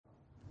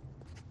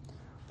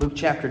Luke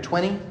chapter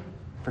 20,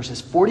 verses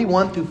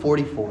 41 through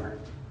 44.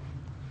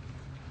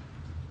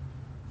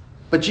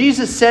 But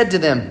Jesus said to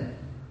them,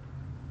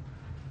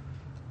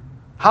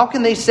 "How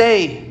can they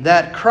say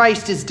that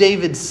Christ is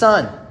David's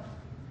son?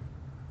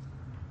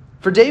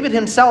 For David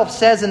himself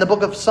says in the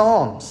book of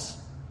Psalms,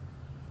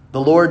 'The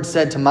Lord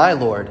said to my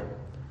Lord,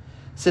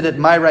 sit at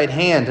my right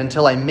hand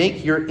until I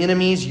make your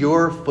enemies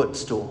your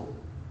footstool.'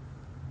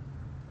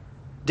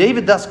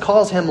 David thus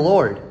calls him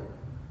Lord.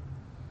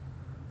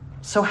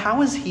 So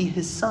how is he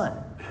his son?"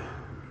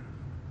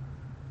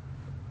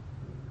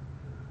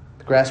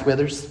 The grass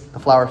withers, the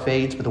flower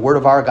fades, but the word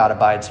of our God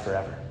abides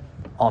forever.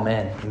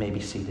 Amen. You may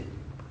be seated.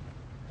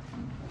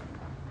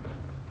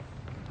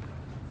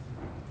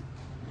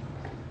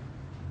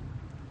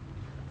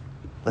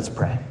 Let's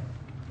pray.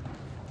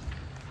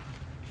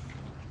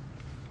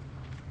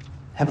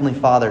 Heavenly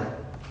Father,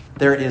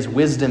 there is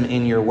wisdom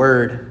in your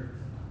word.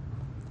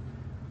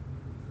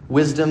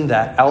 Wisdom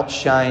that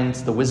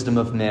outshines the wisdom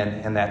of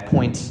men and that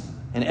points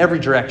in every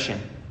direction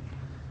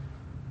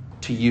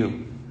to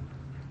you.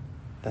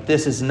 That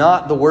this is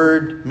not the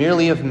word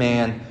merely of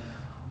man,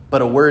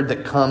 but a word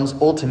that comes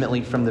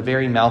ultimately from the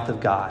very mouth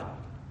of God,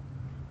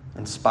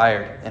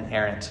 inspired,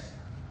 inerrant,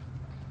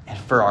 and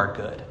for our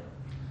good.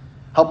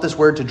 Help this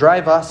word to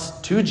drive us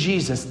to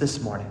Jesus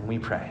this morning, we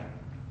pray.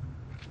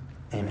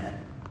 Amen.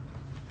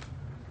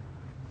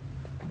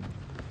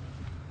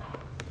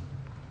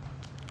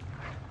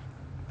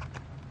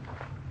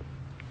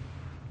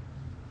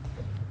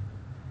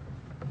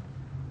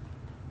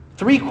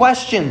 Three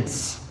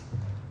questions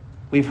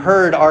we've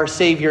heard our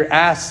Savior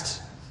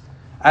asked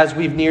as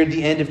we've neared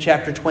the end of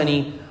chapter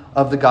 20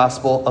 of the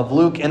Gospel of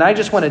Luke. And I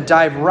just want to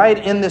dive right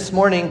in this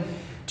morning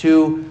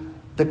to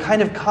the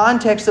kind of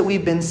context that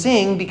we've been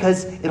seeing,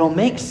 because it'll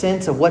make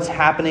sense of what's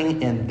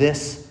happening in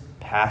this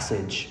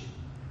passage.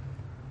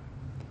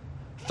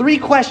 Three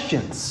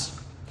questions.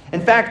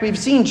 In fact, we've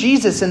seen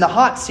Jesus in the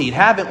hot seat,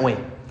 haven't we?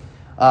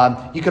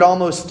 You could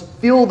almost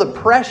feel the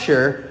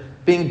pressure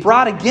being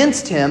brought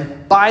against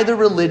him by the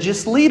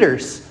religious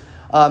leaders.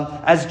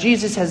 As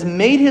Jesus has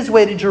made his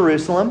way to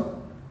Jerusalem,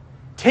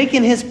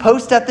 taken his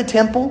post at the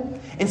temple,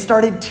 and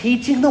started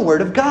teaching the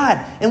word of God.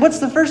 And what's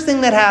the first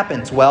thing that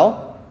happens?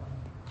 Well,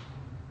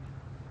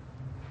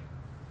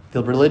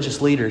 the religious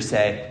leaders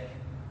say,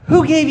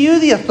 "Who gave you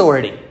the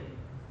authority?"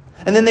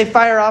 And then they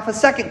fire off a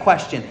second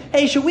question.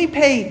 "Hey, should we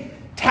pay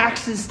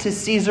taxes to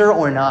Caesar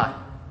or not?"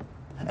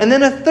 And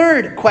then a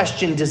third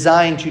question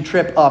designed to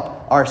trip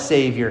up our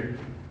Savior.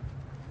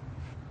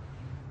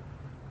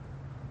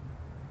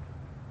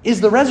 Is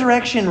the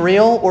resurrection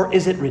real, or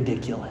is it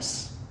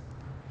ridiculous?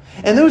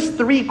 And those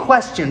three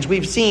questions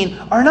we've seen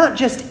are not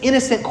just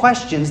innocent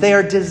questions. They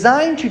are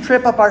designed to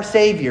trip up our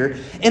Savior.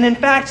 And in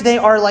fact, they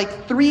are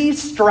like three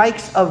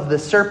strikes of the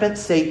serpent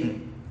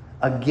Satan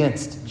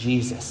against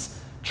Jesus,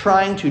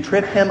 trying to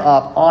trip him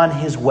up on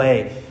his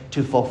way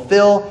to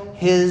fulfill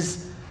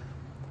his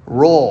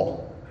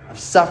role of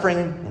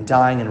suffering and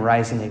dying and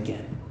rising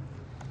again.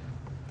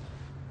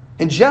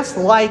 And just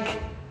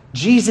like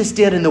Jesus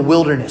did in the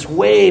wilderness,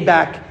 way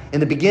back in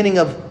the beginning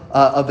of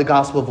the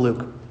Gospel of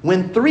Luke,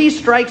 when three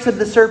strikes of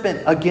the serpent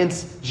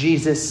against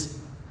Jesus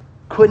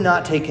could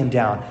not take him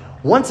down,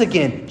 once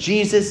again,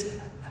 Jesus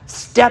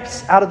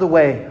steps out of the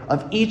way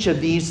of each of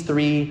these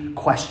three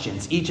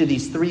questions, each of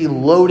these three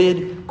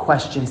loaded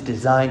questions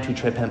designed to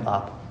trip him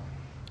up.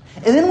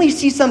 And then we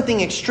see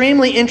something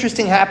extremely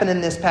interesting happen in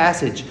this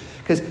passage,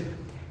 because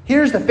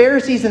here's the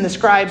Pharisees and the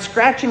scribes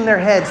scratching their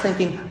heads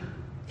thinking,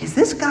 is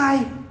this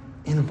guy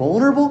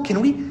invulnerable?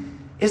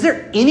 Is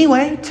there any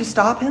way to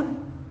stop him?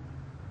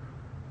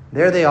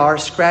 There they are,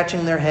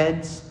 scratching their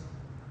heads,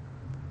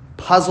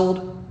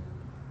 puzzled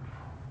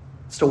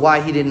as to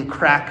why he didn't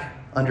crack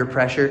under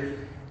pressure.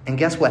 And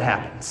guess what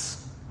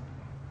happens?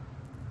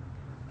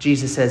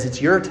 Jesus says,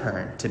 it's your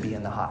turn to be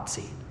in the hot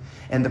seat.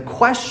 And the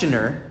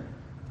questioner,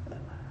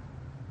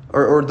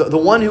 or the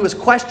one who is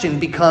questioned,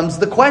 becomes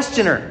the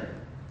questioner.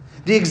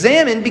 The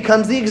examined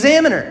becomes the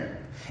examiner.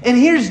 And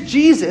here's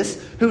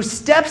Jesus, who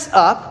steps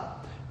up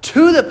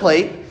to the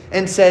plate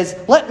and says,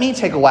 let me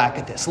take a whack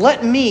at this.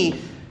 Let me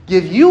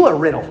give you a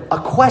riddle, a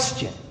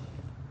question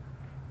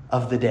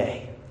of the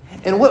day.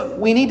 And what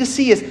we need to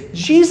see is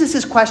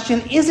Jesus'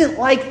 question isn't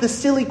like the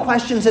silly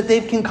questions that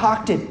they've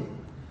concocted.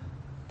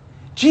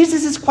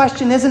 Jesus'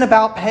 question isn't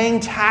about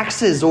paying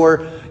taxes or,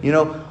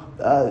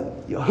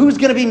 who's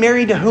going to be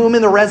married to whom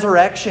in the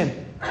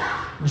resurrection.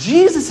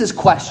 Jesus'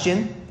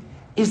 question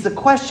is the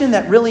question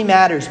that really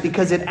matters,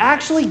 because it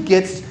actually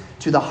gets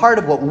to the heart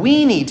of what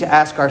we need to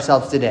ask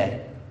ourselves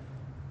today.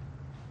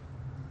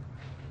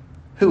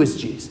 Who is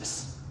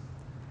Jesus?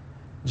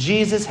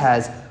 Jesus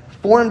has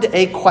formed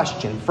a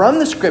question from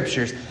the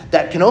scriptures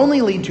that can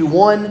only lead to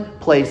one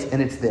place, and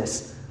it's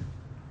this.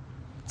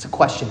 It's a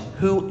question,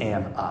 who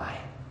am I?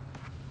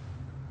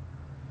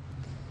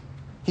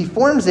 He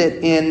forms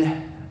it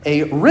in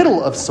a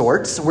riddle of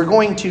sorts. We're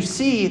going to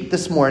see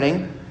this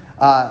morning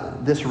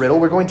this riddle.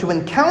 We're going to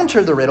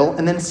encounter the riddle,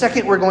 and then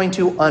second, we're going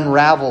to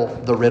unravel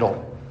the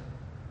riddle.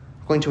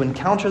 We're going to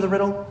encounter the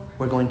riddle.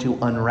 We're going to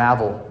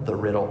unravel the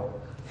riddle.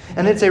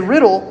 And it's a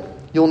riddle,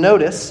 you'll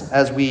notice,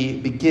 as we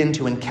begin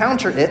to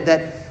encounter it,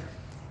 that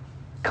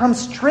comes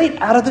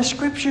straight out of the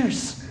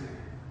Scriptures.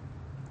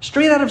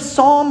 Straight out of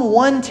Psalm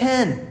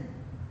 110.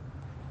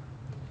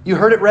 You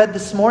heard it read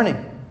this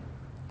morning.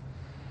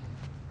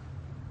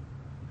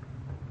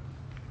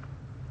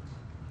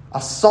 A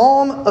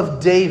Psalm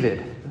of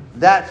David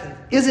that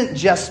isn't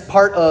just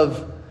part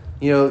of,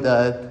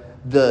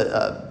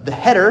 the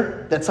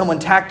header that someone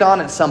tacked on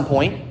at some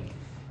point.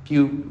 If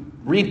you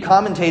read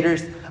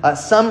commentators,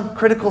 some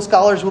critical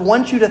scholars would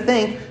want you to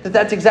think that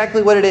that's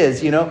exactly what it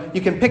is. You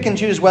can pick and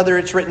choose whether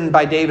it's written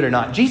by David or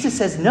not. Jesus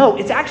says, no,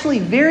 it's actually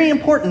very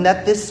important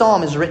that this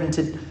psalm is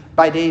written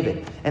by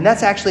David. And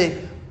that's actually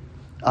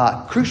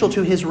crucial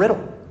to his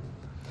riddle.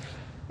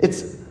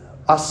 It's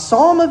a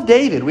Psalm of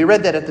David. We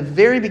read that at the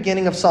very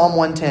beginning of Psalm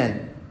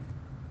 110.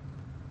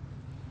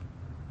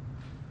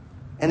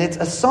 And it's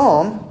a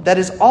psalm that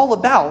is all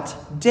about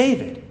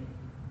David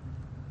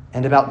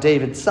and about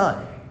David's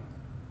son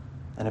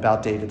and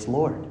about David's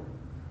Lord.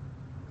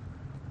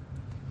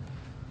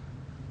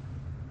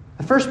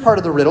 The first part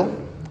of the riddle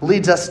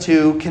leads us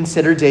to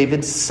consider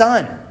David's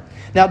son.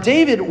 Now,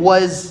 David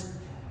was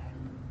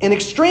an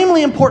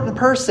extremely important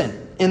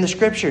person in the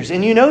Scriptures.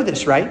 And you know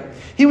this, right?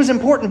 He was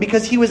important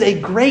because he was a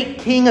great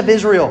king of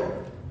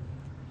Israel.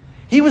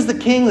 He was the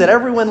king that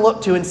everyone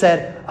looked to and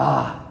said,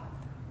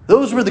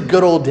 those were the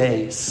good old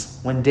days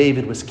when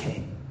David was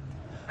king.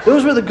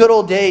 Those were the good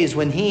old days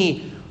when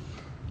he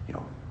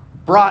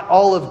brought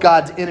all of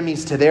God's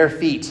enemies to their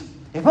feet.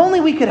 If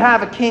only we could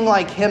have a king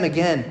like him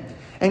again.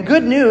 And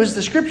good news,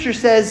 the Scripture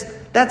says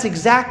that's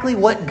exactly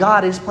what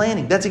God is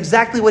planning. That's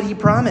exactly what he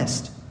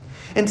promised.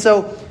 And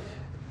so,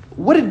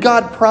 what did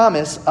God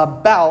promise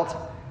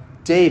about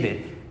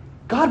David?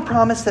 God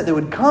promised that there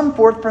would come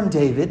forth from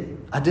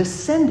David a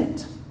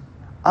descendant,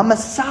 a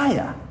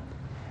Messiah.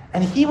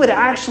 And he would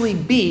actually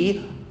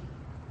be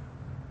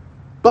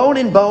bone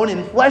and bone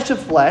and flesh of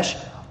flesh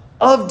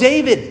of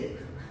David.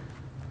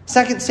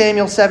 2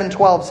 Samuel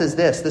 7:12 says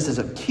this. This is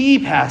a key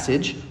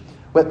passage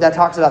that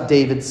talks about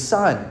David's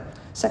son.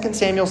 2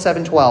 Samuel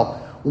 7:12.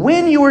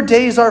 When your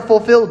days are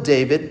fulfilled,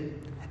 David,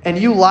 and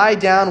you lie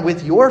down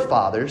with your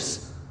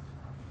fathers,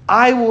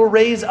 I will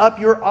raise up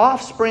your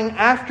offspring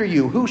after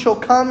you, who shall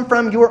come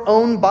from your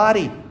own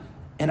body,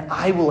 and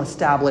I will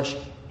establish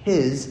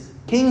his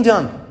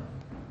kingdom.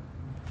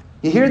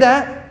 You hear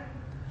that?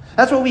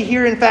 That's what we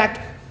hear, in fact,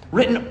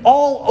 written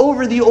all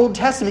over the Old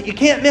Testament. You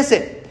can't miss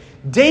it.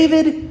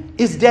 David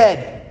is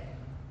dead.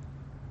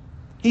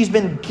 He's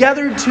been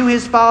gathered to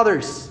his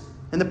fathers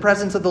in the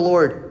presence of the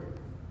Lord.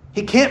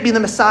 He can't be the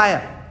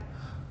Messiah.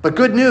 But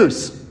good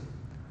news,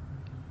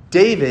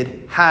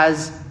 David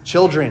has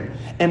children.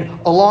 And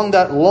along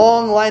that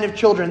long line of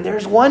children,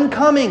 there's one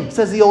coming,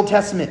 says the Old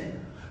Testament,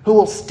 who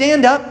will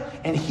stand up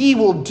and he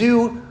will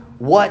do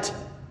what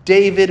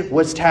David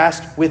was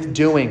tasked with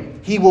doing.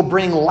 He will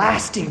bring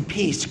lasting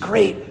peace,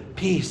 great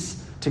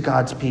peace to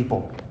God's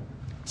people.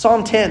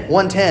 Psalm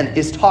 110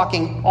 is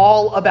talking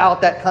all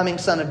about that coming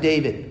son of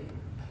David.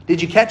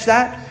 Did you catch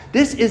that?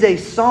 This is a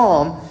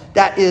psalm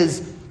that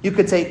is, you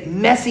could say,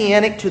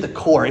 messianic to the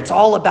core. It's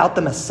all about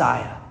the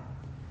Messiah.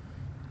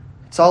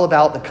 It's all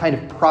about the kind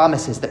of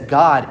promises that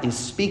God is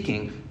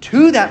speaking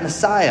to that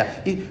Messiah.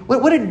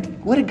 What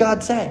did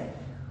God say?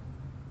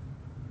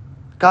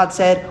 God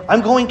said,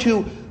 I'm going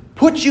to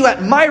put you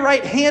at my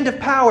right hand of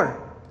power.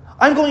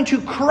 I'm going to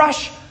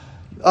crush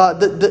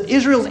the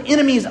Israel's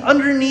enemies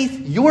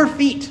underneath your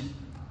feet.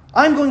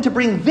 I'm going to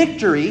bring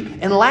victory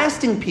and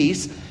lasting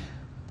peace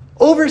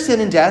over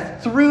sin and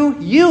death through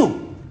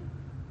you.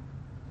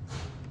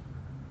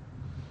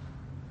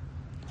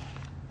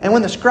 And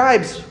when the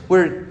scribes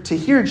were to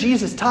hear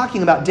Jesus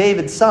talking about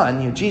David's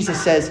son,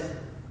 Jesus says,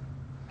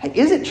 hey,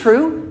 is it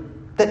true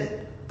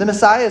that the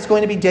Messiah is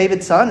going to be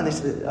David's son? And they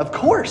said, of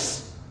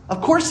course.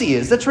 Of course he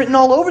is. That's written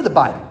all over the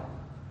Bible.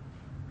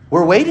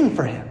 We're waiting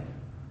for him.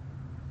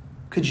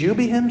 Could you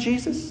be him,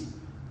 Jesus?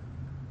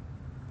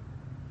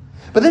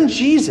 But then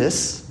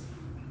Jesus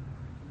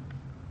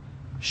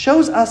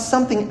shows us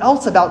something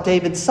else about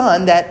David's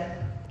son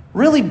that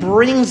really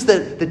brings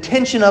the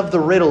tension of the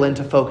riddle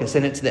into focus,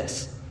 and it's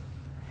this.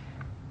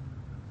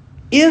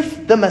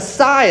 If the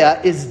Messiah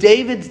is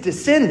David's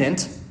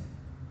descendant,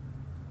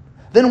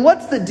 then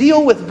what's the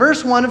deal with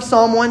verse 1 of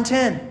Psalm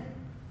 110?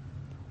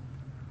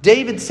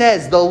 David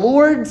says, the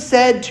Lord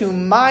said to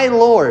my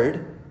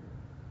Lord,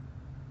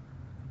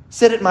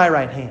 sit at my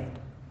right hand.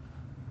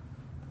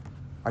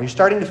 Are you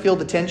starting to feel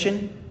the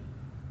tension?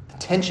 The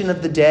tension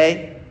of the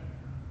day?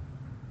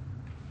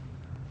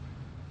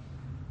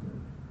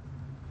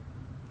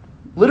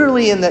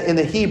 Literally in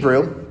the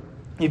Hebrew,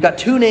 you've got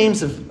two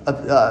names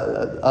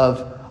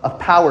of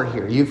power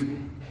here.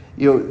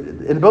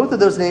 And both of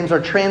those names are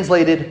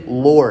translated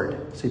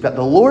Lord. So you've got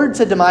the Lord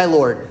said to my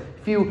Lord.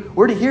 If you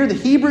were to hear the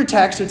Hebrew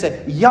text, it would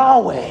say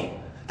Yahweh,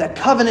 that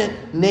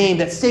covenant name,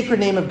 that sacred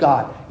name of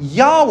God.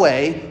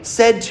 Yahweh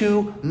said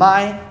to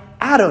my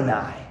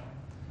Adonai.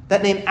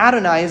 That name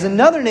Adonai is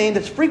another name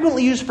that's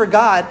frequently used for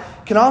God,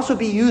 can also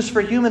be used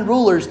for human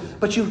rulers.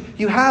 But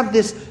you have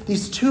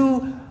these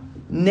two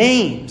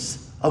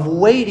names of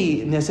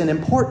weightiness and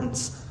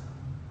importance.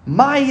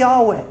 My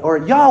Yahweh, or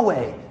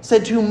Yahweh,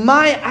 said to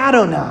my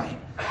Adonai,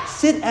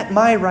 sit at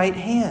my right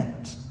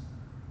hand.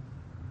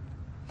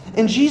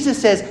 And Jesus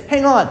says,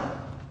 hang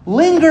on,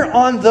 linger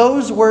on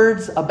those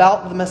words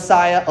about the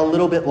Messiah a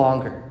little bit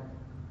longer.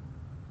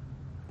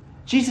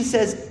 Jesus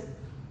says,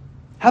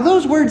 have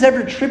those words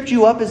ever tripped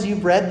you up as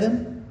you've read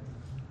them?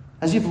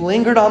 As you've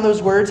lingered on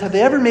those words, have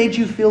they ever made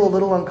you feel a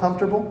little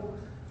uncomfortable?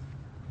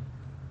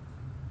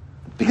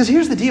 Because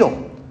here's the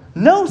deal.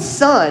 No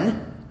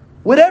son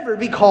would ever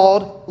be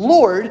called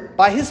Lord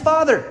by his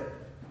father.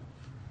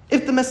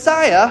 If the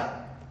Messiah,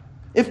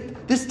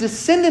 if this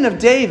descendant of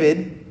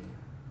David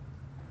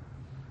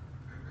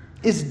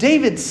is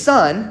David's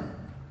son,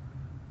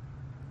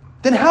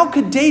 then how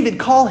could David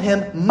call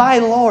him my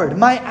Lord,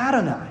 my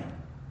Adonai?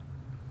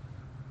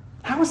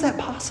 How is that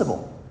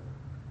possible?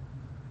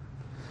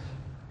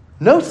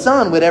 No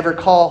son would ever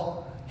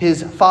call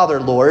his father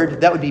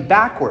Lord. That would be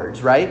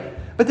backwards,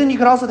 right? But then you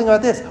could also think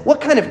about this.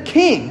 What kind of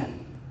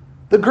king,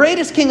 the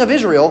greatest king of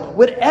Israel,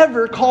 would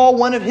ever call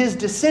one of his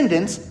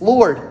descendants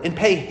Lord and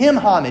pay him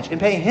homage and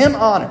pay him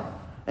honor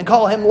and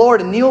call him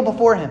Lord and kneel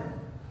before him?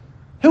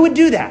 Who would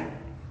do that?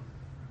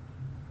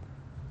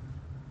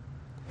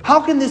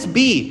 How can this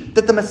be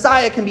that the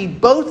Messiah can be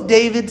both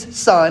David's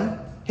son,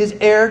 his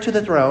heir to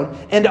the throne,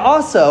 and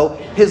also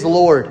his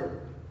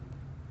Lord,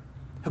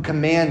 who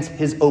commands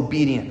his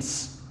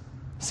obedience,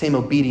 same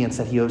obedience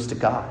that he owes to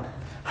God?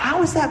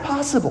 How is that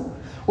possible?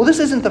 Well, this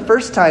isn't the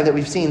first time that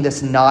we've seen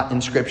this not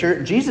in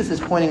Scripture. Jesus is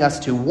pointing us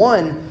to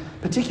one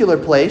particular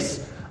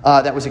place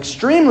that was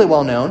extremely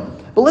well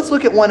known, but let's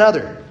look at one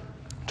other.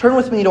 Turn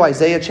with me to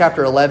Isaiah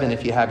chapter 11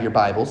 if you have your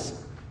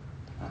Bibles,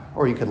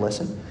 or you could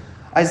listen.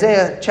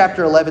 Isaiah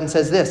chapter 11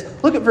 says this.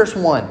 Look at verse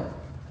 1.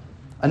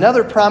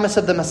 Another promise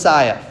of the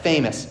Messiah,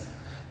 famous.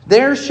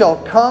 There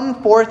shall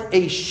come forth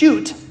a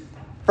shoot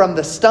from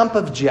the stump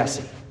of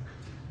Jesse.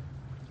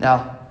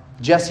 Now,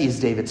 Jesse is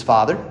David's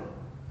father.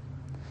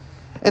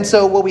 And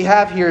so what we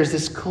have here is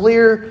this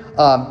clear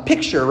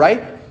picture,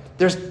 right?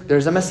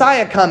 There's a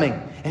Messiah coming,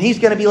 and he's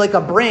going to be like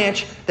a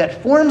branch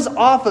that forms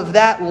off of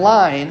that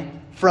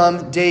line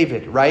from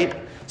David, right?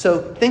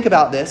 So think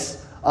about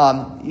this.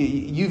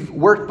 You've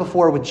worked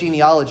before with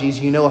genealogies.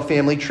 You know a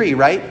family tree,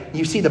 right?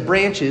 You see the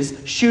branches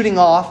shooting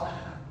off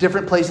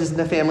different places in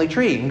the family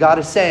tree. And God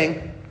is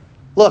saying,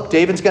 look,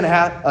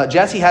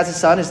 Jesse has a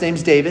son. His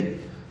name's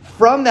David.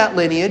 From that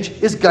lineage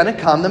is going to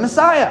come the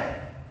Messiah.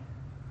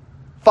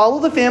 Follow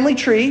the family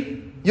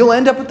tree. You'll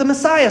end up with the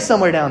Messiah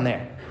somewhere down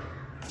there.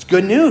 It's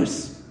good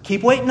news.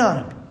 Keep waiting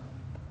on him.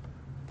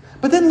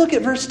 But then look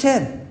at verse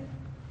 10.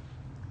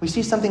 We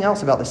see something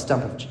else about this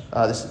stump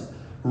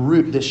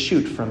of this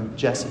shoot from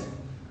Jesse.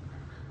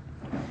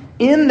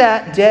 In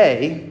that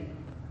day,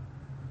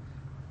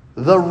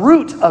 the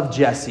root of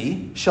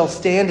Jesse shall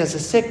stand as a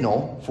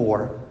signal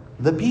for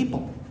the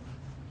people.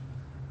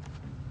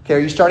 Okay, are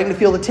you starting to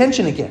feel the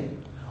tension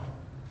again?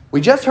 We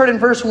just heard in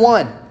verse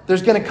 1,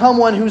 there's going to come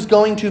one who's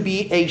going to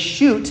be a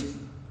shoot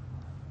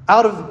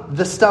out of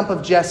the stump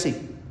of Jesse.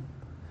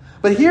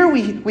 But here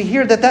we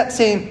hear that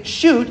same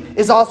shoot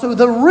is also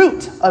the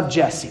root of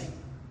Jesse.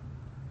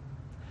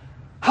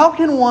 How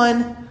can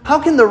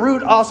the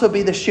root also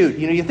be the shoot?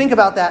 You think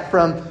about that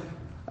from,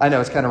 I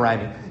know it's kind of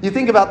rhyming. You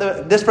think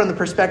about this from the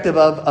perspective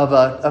of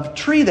a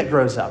tree that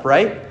grows up,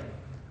 right?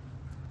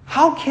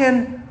 How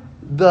can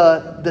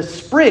the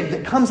sprig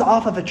that comes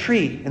off of a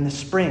tree in the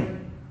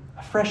spring,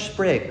 a fresh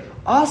sprig,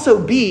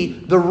 also be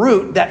the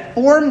root that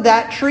formed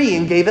that tree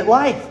and gave it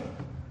life?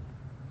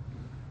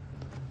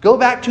 Go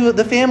back to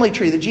the family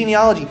tree, the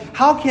genealogy.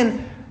 How can,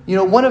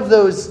 one of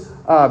those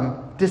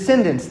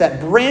descendants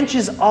that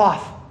branches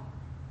off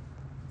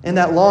in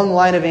that long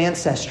line of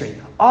ancestry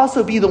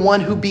also be the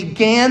one who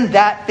began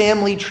that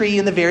family tree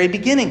in the very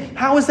beginning?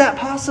 How is that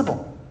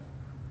possible?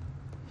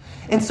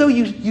 And so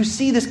you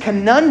see this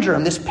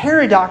conundrum, this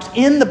paradox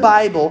in the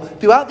Bible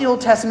throughout the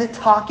Old Testament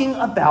talking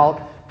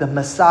about the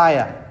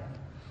Messiah.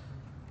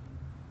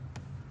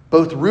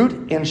 Both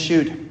root and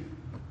shoot.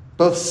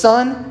 Both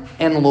son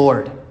and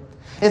Lord.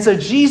 And so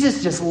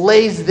Jesus just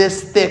lays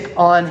this thick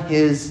on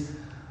his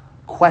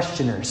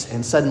questioners.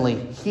 And suddenly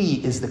he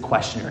is the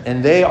questioner.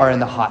 And they are in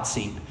the hot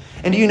seat.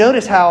 And do you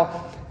notice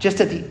how just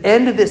at the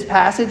end of this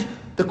passage,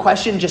 the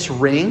question just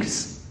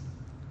rings?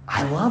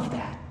 I love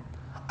that.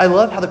 I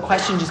love how the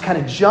question just kind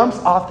of jumps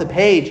off the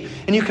page.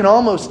 And you can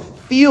almost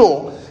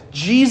feel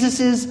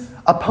Jesus'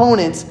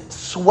 opponents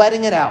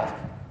sweating it out.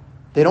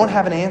 They don't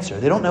have an answer.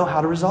 They don't know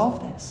how to resolve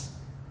this.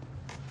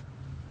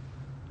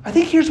 I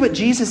think here's what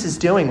Jesus is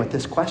doing with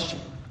this question.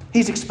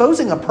 He's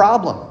exposing a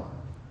problem.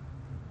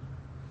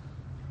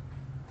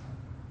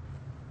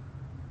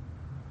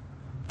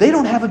 They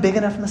don't have a big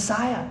enough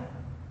Messiah.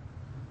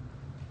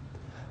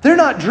 They're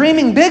not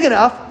dreaming big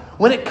enough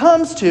when it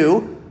comes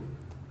to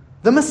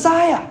the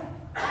Messiah,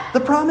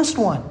 the promised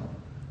one.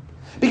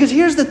 Because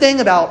here's the thing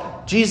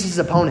about Jesus'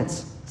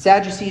 opponents,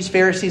 Sadducees,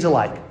 Pharisees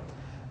alike.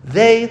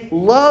 They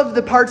love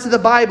the parts of the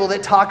Bible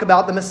that talk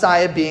about the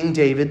Messiah being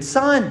David's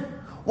son.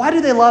 Why do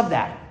they love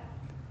that?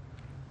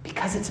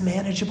 Because it's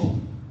manageable.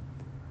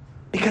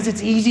 Because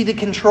it's easy to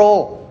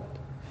control.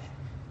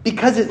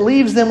 Because it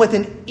leaves them with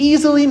an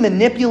easily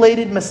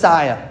manipulated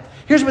Messiah.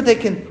 Here's what they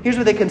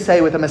can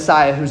say with a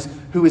Messiah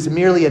who is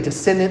merely a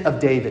descendant of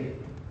David.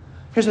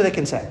 Here's what they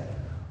can say.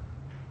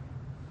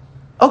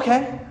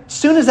 Okay,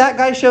 soon as that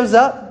guy shows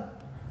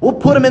up, we'll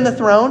put him in the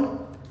throne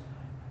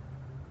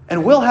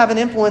and we'll have an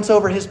influence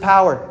over his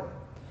power.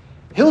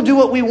 He'll do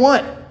what we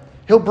want.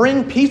 He'll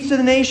bring peace to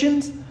the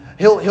nations.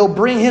 He'll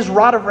bring his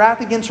rod of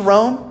wrath against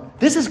Rome.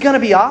 This is going to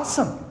be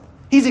awesome.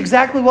 He's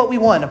exactly what we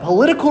want, a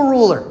political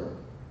ruler.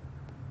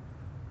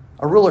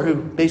 A ruler who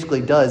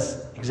basically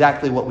does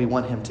exactly what we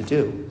want him to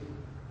do.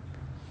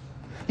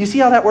 You see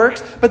how that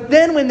works? But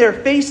then when they're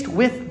faced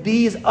with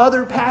these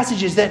other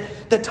passages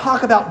that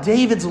talk about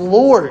David's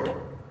Lord,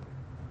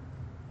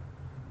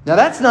 now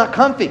that's not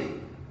comfy.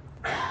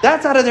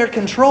 That's out of their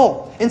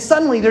control. And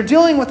suddenly they're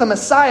dealing with a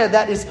Messiah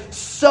that is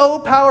so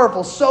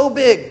powerful, so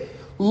big,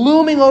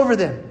 looming over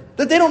them,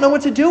 that they don't know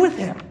what to do with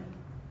him.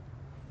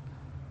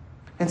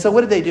 And so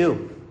what did they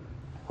do?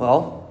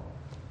 Well,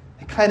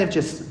 they kind of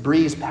just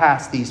breeze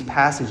past these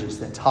passages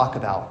that talk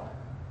about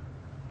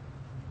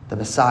the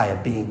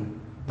Messiah being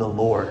the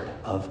Lord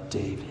of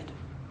David.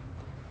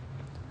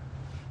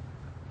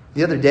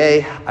 The other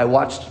day, I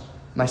watched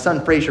my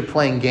son Fraser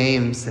playing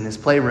games in his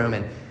playroom,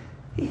 and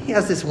he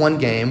has this one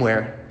game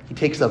where he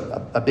takes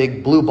a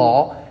big blue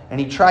ball and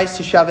he tries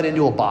to shove it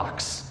into a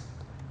box.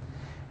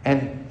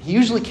 And he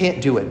usually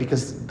can't do it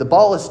because the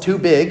ball is too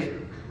big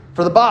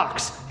for the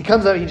box. He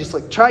comes up, he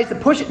just tries to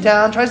push it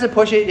down, tries to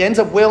push it, ends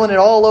up wheeling it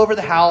all over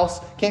the house,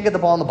 can't get the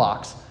ball in the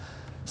box.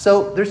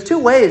 So there's two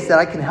ways that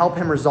I can help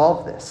him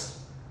resolve this.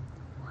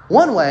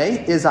 One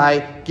way is I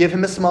give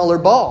him a smaller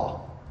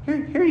ball.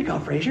 Here you go,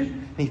 Fraser.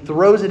 And he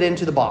throws it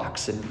into the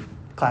box and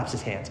claps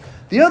his hands.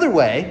 The other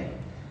way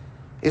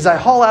is I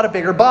haul out a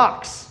bigger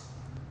box.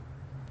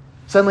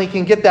 Suddenly he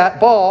can get that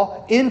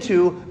ball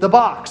into the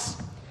box.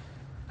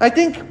 I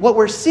think what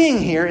we're seeing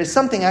here is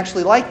something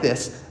actually like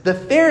this. The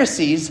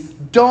Pharisees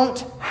don't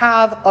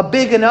have a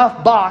big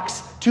enough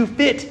box to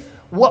fit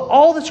what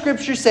all the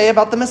scriptures say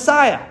about the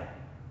Messiah.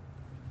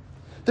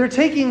 They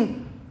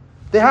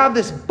have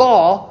this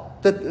ball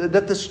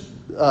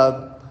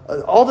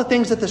all the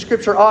things that the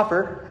scripture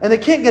offer, and they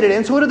can't get it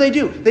in. So what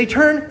do? They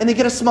turn and they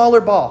get a smaller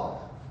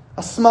ball,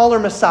 a smaller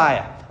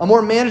Messiah, a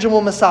more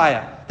manageable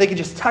Messiah. They can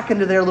just tuck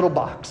into their little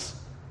box.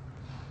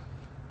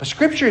 But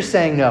scripture is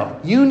saying, no,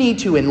 you need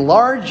to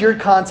enlarge your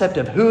concept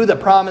of who the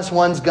promised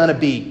one's going to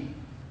be.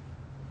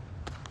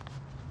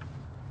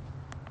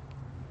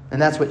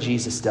 And that's what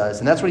Jesus does.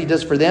 And that's what he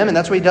does for them, and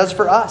that's what he does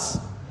for us.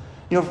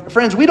 You know,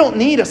 friends, we don't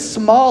need a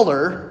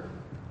smaller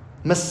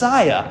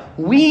Messiah.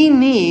 We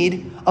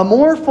need a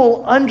more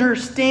full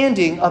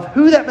understanding of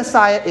who that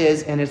Messiah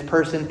is and his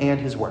person and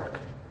his work.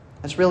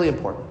 That's really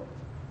important.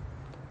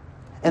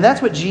 And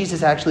that's what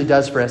Jesus actually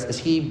does for us as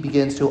he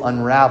begins to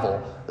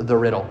unravel the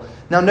riddle.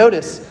 Now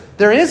notice,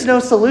 there is no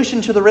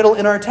solution to the riddle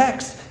in our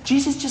text.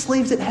 Jesus just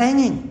leaves it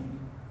hanging.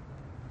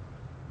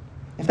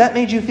 If that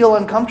made you feel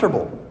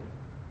uncomfortable,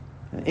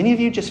 any of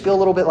you just feel a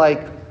little bit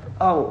like,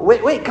 oh,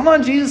 wait, come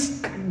on, Jesus,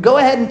 go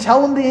ahead and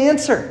tell him the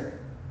answer.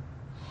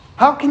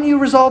 How can you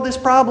resolve this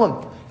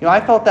problem? You know, I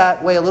felt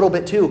that way a little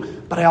bit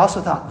too, but I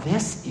also thought,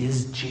 this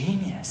is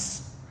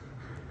genius.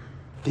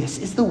 This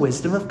is the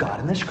wisdom of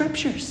God in the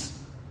scriptures.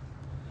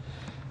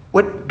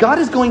 What God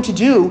is going to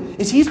do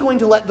is he's going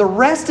to let the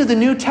rest of the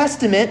New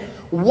Testament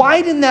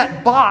widen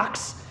that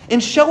box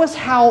and show us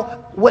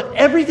how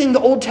everything the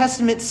Old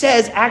Testament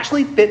says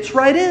actually fits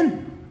right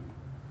in.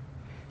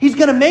 He's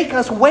going to make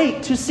us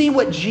wait to see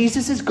what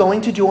Jesus is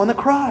going to do on the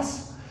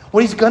cross,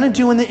 what he's going to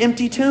do in the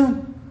empty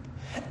tomb.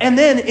 And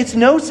then it's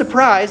no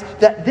surprise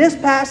that this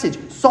passage,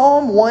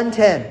 Psalm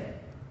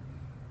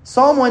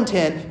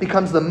 110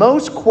 becomes the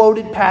most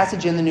quoted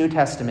passage in the New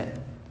Testament.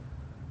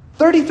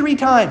 33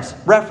 times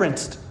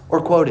referenced or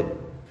quoted.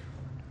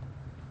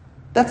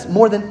 That's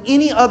more than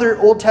any other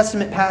Old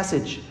Testament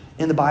passage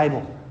in the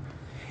Bible.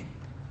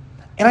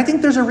 And I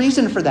think there's a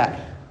reason for that.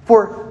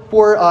 For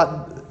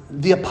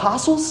the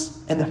apostles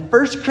and the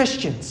first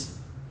Christians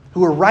who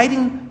were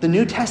writing the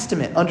New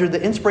Testament under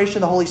the inspiration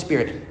of the Holy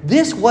Spirit,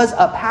 this was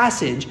a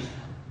passage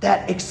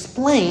that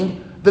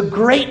explained the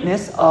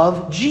greatness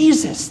of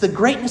Jesus, the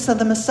greatness of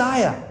the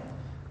Messiah.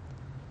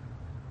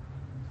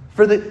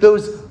 For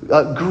those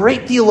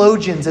great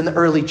theologians in the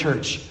early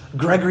church,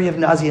 Gregory of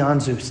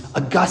Nazianzus,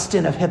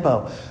 Augustine of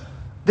Hippo,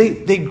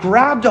 they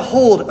grabbed a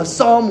hold of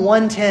Psalm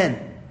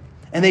 110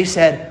 and they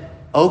said,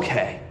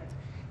 okay,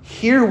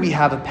 here we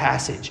have a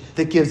passage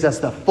that gives us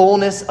the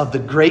fullness of the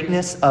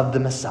greatness of the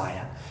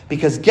Messiah.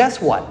 Because guess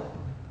what?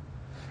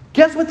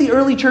 Guess what the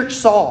early church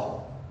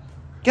saw?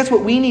 Guess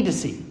what we need to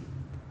see?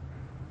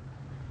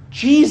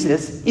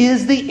 Jesus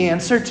is the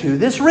answer to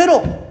this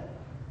riddle.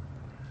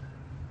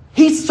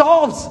 He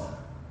solves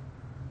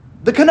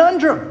the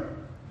conundrum.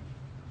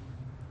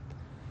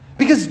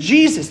 Because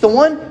Jesus, the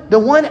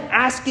one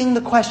asking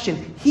the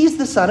question, he's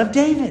the son of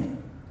David.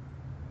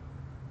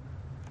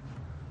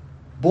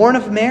 Born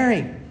of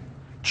Mary,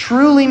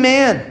 truly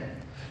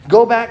man,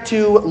 Go back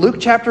to Luke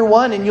chapter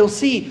 1 and you'll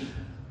see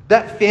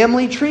that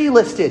family tree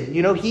listed.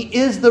 He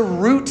is the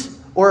root,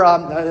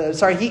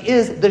 he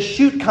is the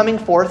shoot coming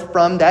forth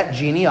from that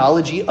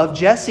genealogy of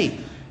Jesse.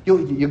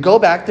 You go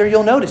back there,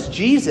 you'll notice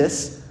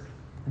Jesus'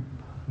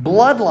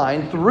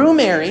 bloodline through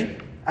Mary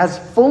as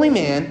fully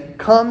man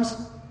comes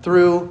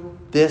through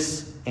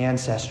this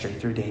ancestry,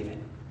 through David.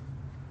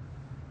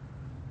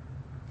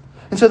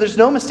 And so there's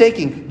no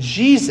mistaking,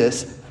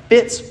 Jesus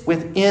fits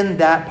within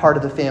that part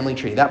of the family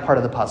tree, that part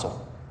of the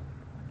puzzle.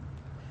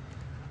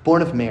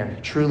 Born of Mary,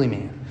 truly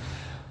man.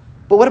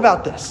 But what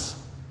about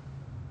this?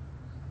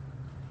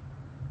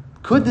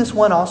 Could this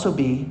one also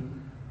be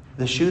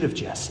the shoot of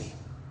Jesse?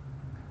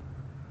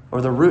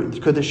 Or the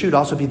root? Could the shoot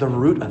also be the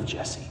root of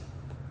Jesse?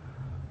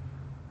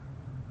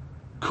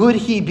 Could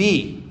he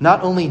be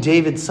not only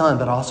David's son,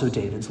 but also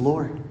David's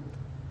Lord?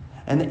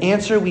 And the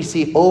answer we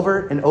see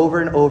over and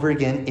over and over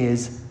again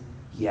is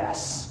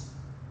yes.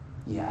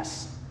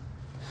 Yes.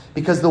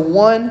 Because the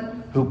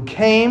one who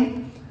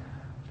came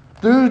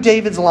through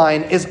David's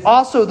line is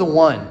also the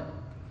one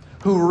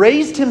who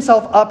raised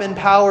himself up in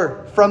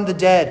power from the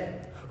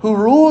dead, who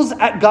rules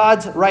at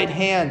God's right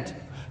hand,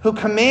 who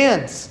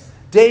commands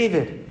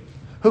David,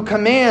 who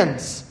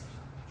commands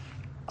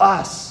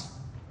us.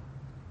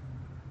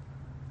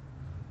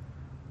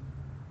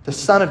 The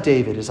Son of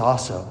David is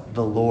also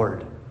the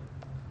Lord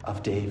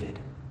of David.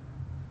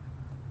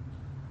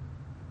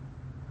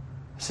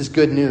 This is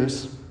good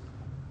news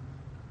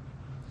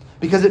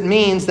because it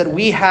means that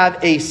we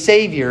have a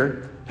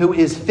Savior who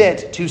is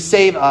fit to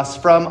save us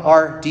from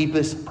our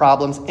deepest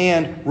problems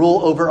and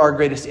rule over our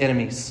greatest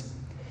enemies.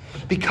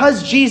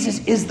 Because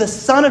Jesus is the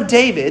Son of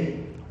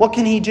David, what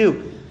can he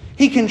do?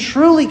 He can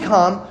truly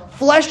come,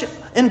 flesh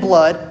and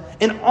blood,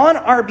 and on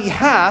our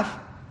behalf,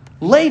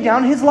 lay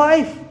down his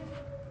life.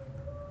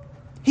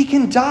 He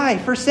can die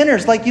for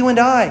sinners like you and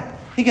I.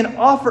 He can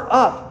offer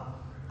up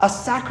a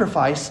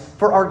sacrifice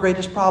for our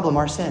greatest problem,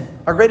 our sin.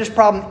 Our greatest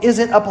problem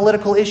isn't a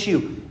political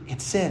issue,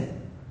 it's sin.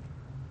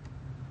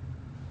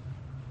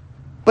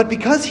 But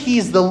because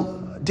he's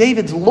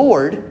David's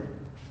Lord,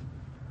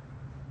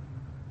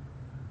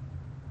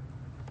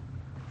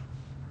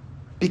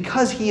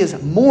 because he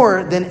is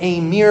more than a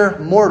mere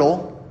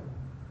mortal,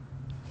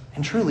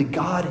 and truly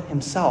God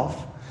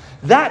himself,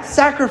 that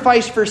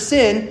sacrifice for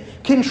sin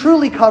can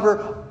truly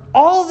cover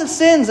all the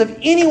sins of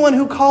anyone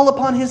who call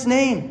upon his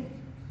name.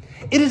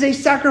 It is a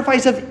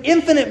sacrifice of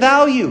infinite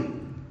value.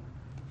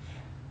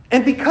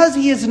 And because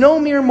he is no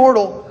mere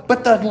mortal,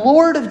 but the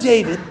Lord of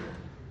David,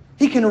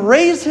 he can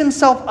raise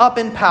himself up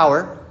in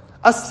power,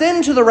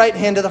 ascend to the right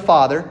hand of the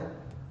Father,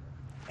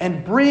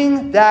 and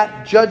bring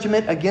that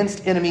judgment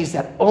against enemies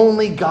that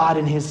only God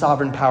in his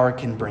sovereign power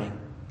can bring.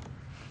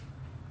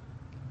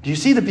 Do you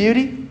see the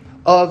beauty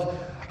of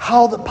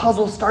how the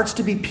puzzle starts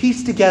to be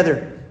pieced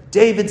together?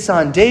 David's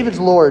son, David's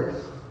Lord.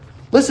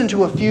 Listen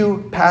to a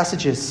few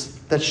passages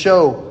that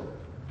show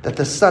that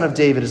the Son of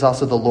David is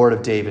also the Lord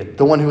of David.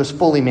 The one who is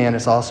fully man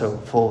is also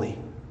fully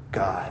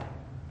God.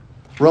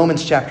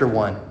 Romans chapter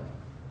 1.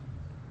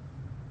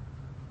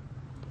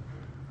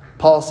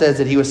 Paul says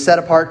that he was set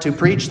apart to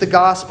preach the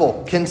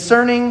gospel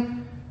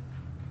concerning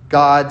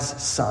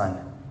God's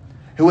Son,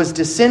 who was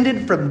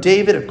descended from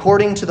David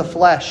according to the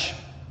flesh,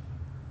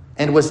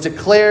 and was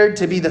declared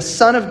to be the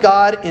Son of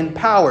God in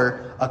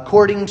power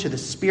according to the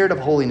Spirit of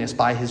holiness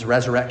by his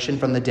resurrection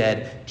from the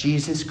dead,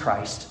 Jesus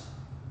Christ,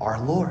 our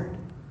Lord.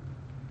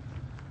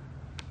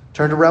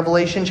 Turn to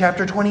Revelation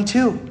chapter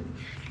 22.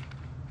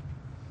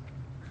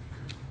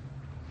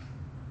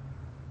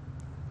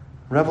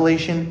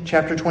 Revelation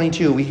chapter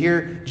 22, we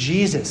hear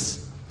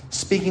Jesus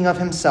speaking of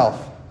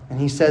himself, and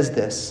he says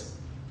this.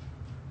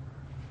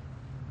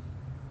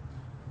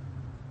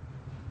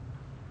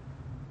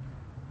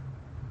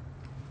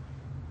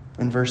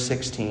 In verse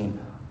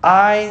 16,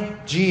 I,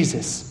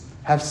 Jesus,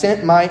 have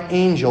sent my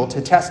angel to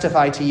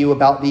testify to you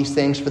about these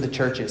things for the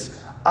churches.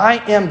 I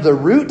am the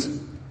root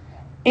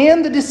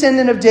and the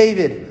descendant of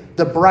David,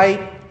 the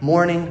bright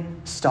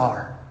morning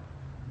star.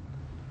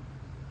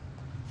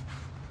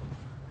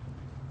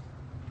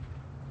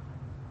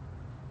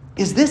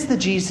 Is this the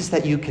Jesus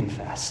that you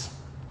confess?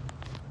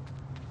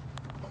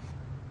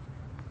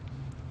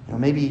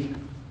 Maybe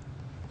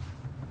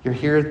you're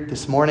here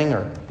this morning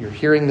or you're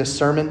hearing this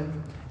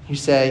sermon. You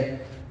say,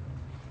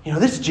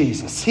 this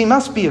Jesus, he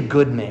must be a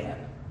good man.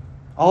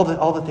 All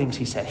the things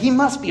he said. He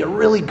must be a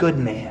really good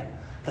man.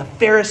 The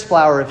fairest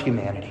flower of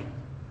humanity.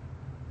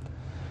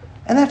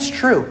 And that's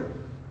true.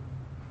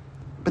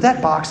 But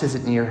that box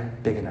isn't near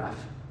big enough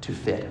to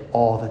fit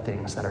all the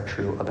things that are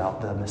true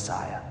about the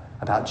Messiah,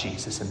 about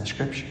Jesus in the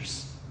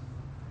Scriptures.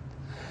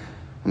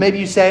 Maybe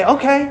you say,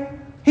 okay,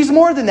 he's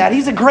more than that.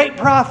 He's a great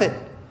prophet.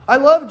 I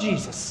love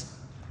Jesus.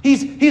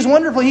 He's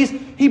wonderful.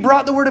 He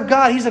brought the word of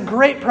God. He's a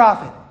great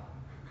prophet.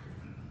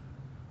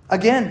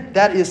 Again,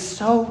 that is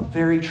so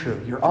very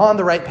true. You're on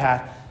the right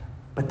path,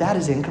 but that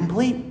is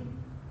incomplete.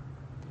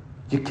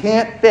 You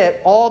can't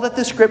fit all that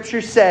the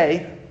Scriptures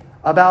say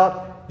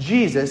about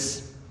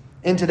Jesus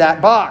into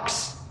that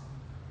box.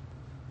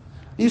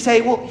 You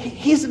say, well,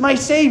 he's my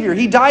Savior.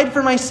 He died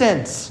for my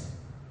sins.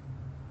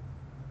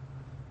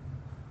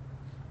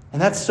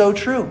 And that's so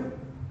true.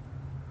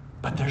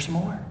 But there's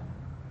more.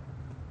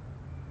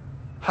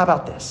 How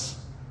about this?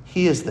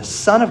 He is the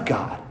Son of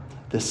God,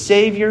 the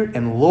Savior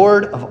and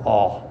Lord of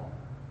all,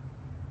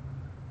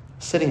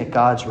 sitting at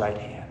God's right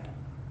hand.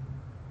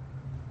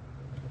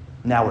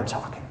 Now we're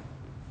talking.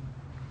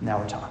 Now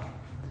we're talking.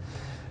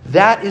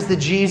 That is the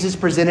Jesus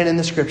presented in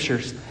the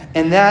Scriptures.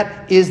 And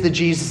that is the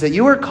Jesus that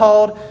you are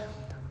called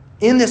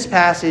in this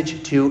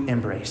passage to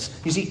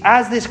embrace. You see,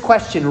 as this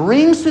question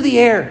rings through the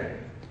air,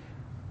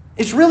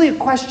 it's really a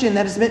question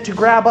that is meant to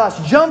grab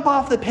us, jump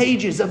off the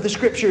pages of the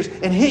Scriptures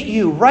and hit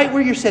you right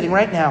where you're sitting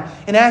right now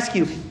and ask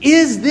you,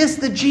 is this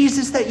the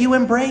Jesus that you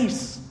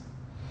embrace?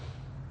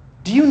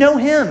 Do you know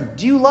Him?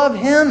 Do you love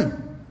Him?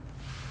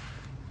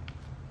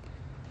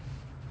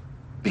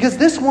 Because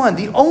this one,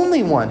 the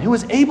only one who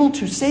is able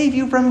to save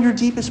you from your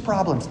deepest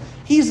problems,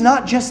 He's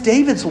not just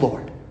David's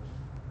Lord.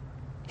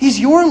 He's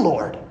your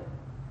Lord.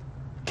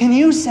 Can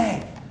you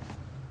say,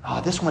 oh,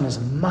 this one is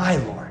my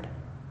Lord?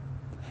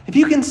 If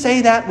you can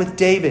say that with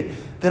David,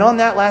 then on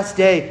that last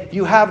day,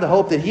 you have the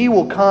hope that He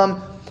will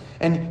come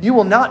and you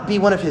will not be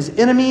one of His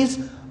enemies,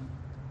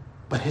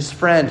 but His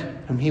friend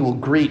whom He will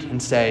greet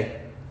and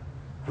say,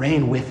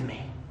 reign with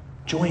me,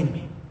 join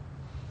me.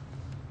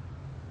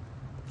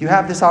 You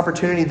have this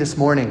opportunity this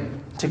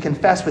morning to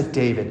confess with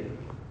David,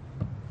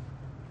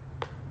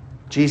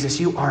 Jesus,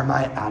 you are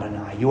my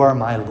Adonai, you are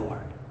my Lord.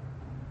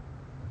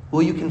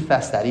 Will you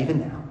confess that even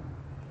now?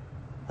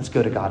 Let's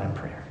go to God in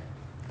prayer.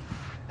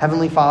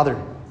 Heavenly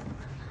Father,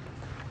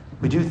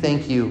 we do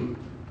thank you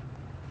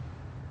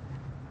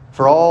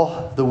for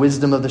all the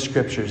wisdom of the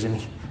Scriptures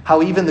and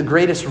how even the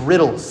greatest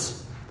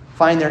riddles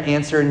find their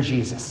answer in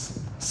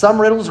Jesus. Some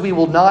riddles we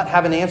will not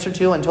have an answer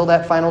to until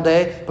that final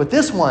day, but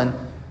this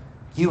one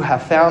you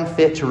have found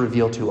fit to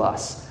reveal to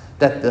us,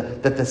 that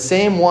the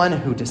same one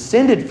who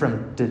descended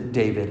from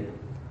David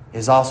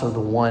is also the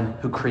one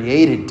who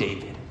created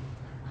David.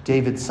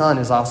 David's son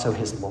is also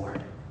his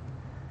Lord.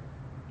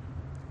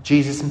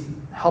 Jesus,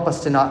 help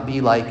us to not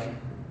be like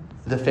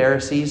the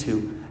Pharisees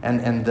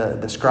and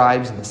the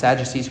scribes and the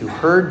Sadducees who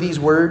heard these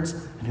words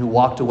and who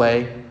walked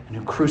away and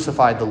who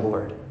crucified the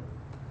Lord.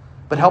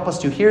 But help us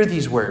to hear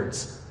these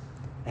words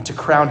and to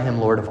crown Him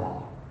Lord of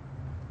all.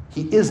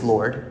 He is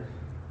Lord.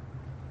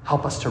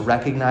 Help us to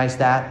recognize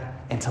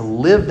that and to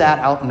live that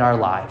out in our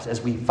lives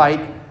as we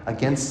fight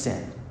against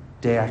sin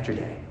day after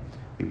day.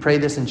 We pray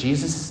this in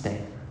Jesus'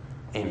 name.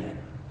 Amen.